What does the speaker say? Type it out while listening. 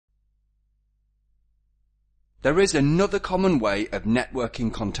There is another common way of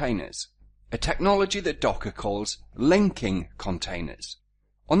networking containers, a technology that Docker calls linking containers.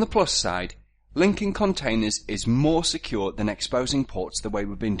 On the plus side, linking containers is more secure than exposing ports the way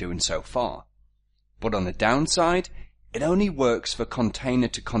we've been doing so far. But on the downside, it only works for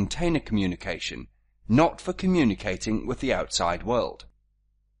container-to-container communication, not for communicating with the outside world.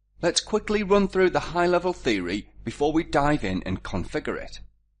 Let's quickly run through the high-level theory before we dive in and configure it.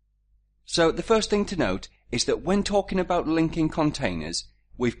 So the first thing to note is that when talking about linking containers,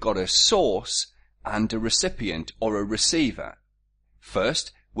 we've got a source and a recipient or a receiver.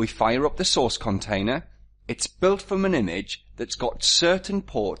 First, we fire up the source container. It's built from an image that's got certain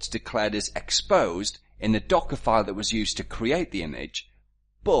ports declared as exposed in the Dockerfile that was used to create the image,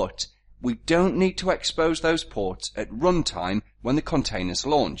 but we don't need to expose those ports at runtime when the container's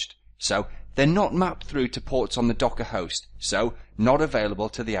launched. So they're not mapped through to ports on the Docker host, so not available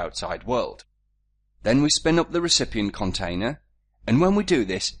to the outside world. Then we spin up the recipient container, and when we do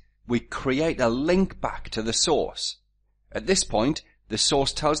this, we create a link back to the source. At this point, the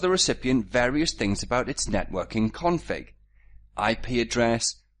source tells the recipient various things about its networking config, IP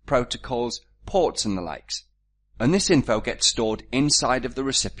address, protocols, ports and the likes. And this info gets stored inside of the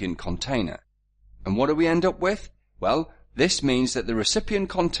recipient container. And what do we end up with? Well, this means that the recipient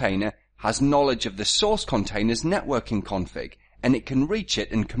container has knowledge of the source container's networking config, and it can reach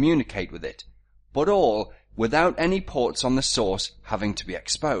it and communicate with it, but all without any ports on the source having to be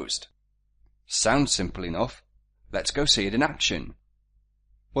exposed. Sounds simple enough. Let's go see it in action.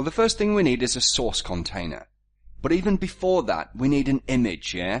 Well, the first thing we need is a source container. But even before that, we need an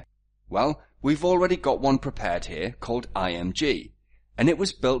image, yeah? Well, we've already got one prepared here called img, and it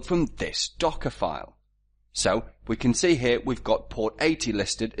was built from this Dockerfile. So we can see here we've got port 80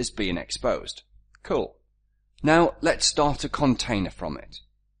 listed as being exposed. Cool. Now let's start a container from it.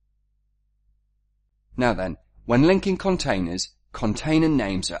 Now then, when linking containers, container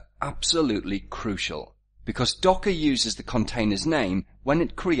names are absolutely crucial, because Docker uses the container's name when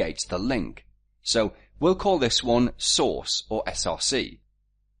it creates the link. So we'll call this one source or src.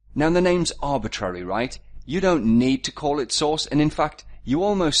 Now the name's arbitrary, right? You don't need to call it source, and in fact, you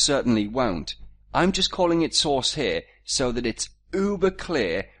almost certainly won't. I'm just calling it source here so that it's uber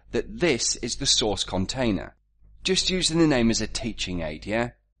clear that this is the source container. Just using the name as a teaching aid,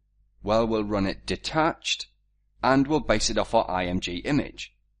 yeah? Well, we'll run it detached, and we'll base it off our img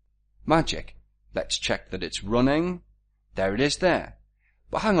image. Magic. Let's check that it's running. There it is there.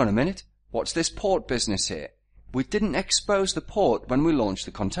 But hang on a minute. What's this port business here? We didn't expose the port when we launched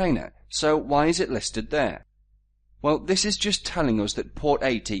the container, so why is it listed there? Well, this is just telling us that port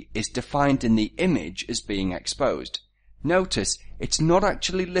 80 is defined in the image as being exposed. Notice it's not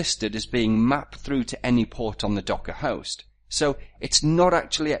actually listed as being mapped through to any port on the Docker host, so it's not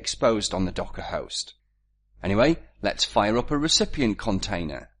actually exposed on the Docker host. Anyway, let's fire up a recipient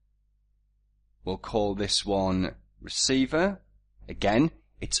container. We'll call this one receiver. Again,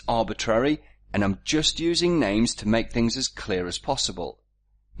 it's arbitrary, and I'm just using names to make things as clear as possible.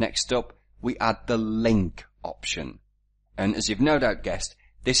 Next up, we add the link option. And as you've no doubt guessed,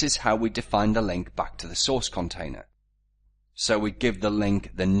 this is how we define the link back to the source container. So we give the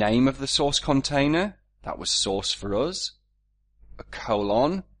link the name of the source container, that was source for us, a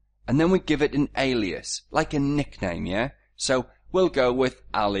colon, and then we give it an alias, like a nickname, yeah? So we'll go with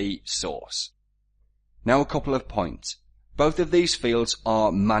Ali Source. Now a couple of points. Both of these fields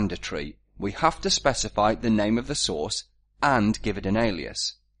are mandatory. We have to specify the name of the source and give it an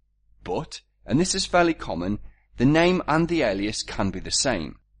alias. But, and this is fairly common, the name and the alias can be the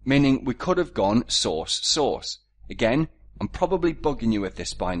same, meaning we could have gone source. Again, I'm probably bugging you with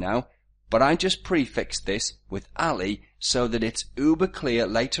this by now, but I just prefixed this with Ali so that it's uber clear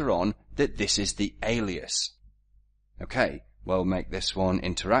later on that this is the alias. Okay, we'll make this one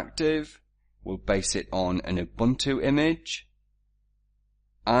interactive. We'll base it on an Ubuntu image,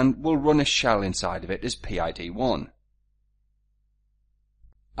 and we'll run a shell inside of it as PID1.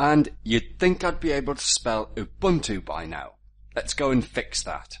 And you'd think I'd be able to spell Ubuntu by now. Let's go and fix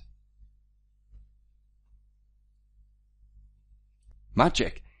that.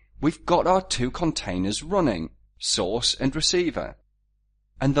 Magic! We've got our two containers running, source and receiver.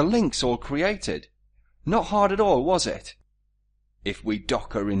 And the link's all created. Not hard at all, was it? If we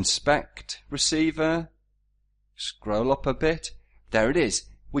docker inspect receiver, scroll up a bit, there it is.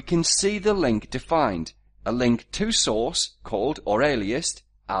 We can see the link defined, a link to source called or aliased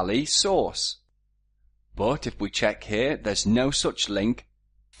Ali source. But if we check here, there's no such link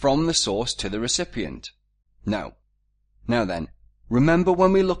from the source to the recipient. No. Now then, remember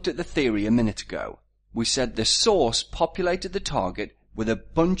when we looked at the theory a minute ago, we said the source populated the target with a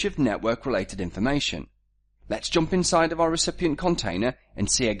bunch of network-related information. Let's jump inside of our recipient container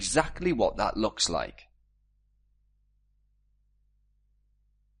and see exactly what that looks like.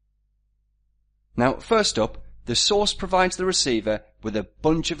 Now, first up, the source provides the receiver with a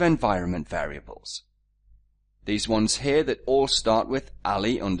bunch of environment variables. These ones here that all start with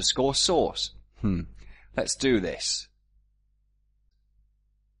ali_source. Let's do this.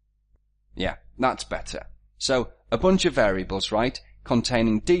 Yeah, that's better. So, a bunch of variables, right,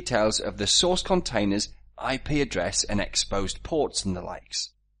 containing details of the source container's IP address and exposed ports and the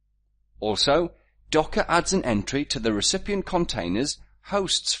likes. Also, Docker adds an entry to the recipient container's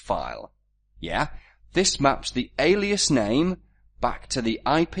hosts file. Yeah, this maps the alias name back to the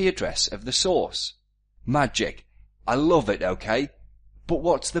IP address of the source. Magic. I love it, okay? But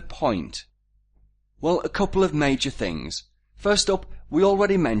what's the point? Well, a couple of major things. First up, we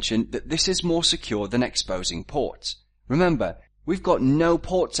already mentioned that this is more secure than exposing ports. Remember, we've got no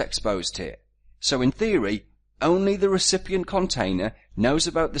ports exposed here. So in theory, only the recipient container knows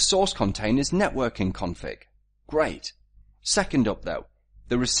about the source container's networking config. Great. Second up though,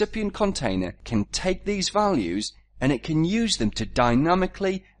 the recipient container can take these values and it can use them to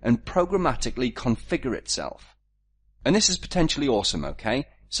dynamically and programmatically configure itself. And this is potentially awesome, okay?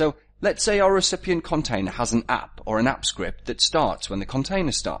 So let's say our recipient container has an app or an app script that starts when the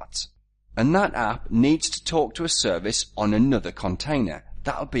container starts. And that app needs to talk to a service on another container.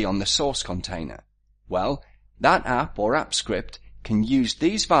 That'll be on the source container. Well, that app or app script can use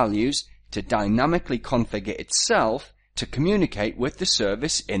these values to dynamically configure itself to communicate with the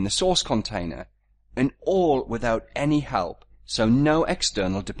service in the source container. And all without any help, so no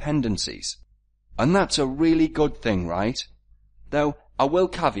external dependencies. And that's a really good thing, right? Though, I will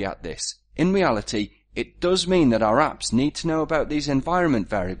caveat this. In reality, it does mean that our apps need to know about these environment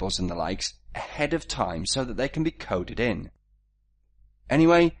variables and the likes ahead of time so that they can be coded in.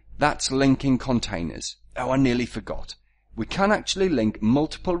 Anyway, that's linking containers. Oh, I nearly forgot. We can actually link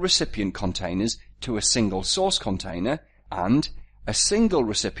multiple recipient containers to a single source container and a single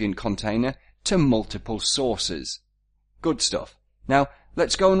recipient container to multiple sources. Good stuff. Now,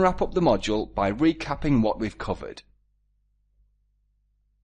 let's go and wrap up the module by recapping what we've covered.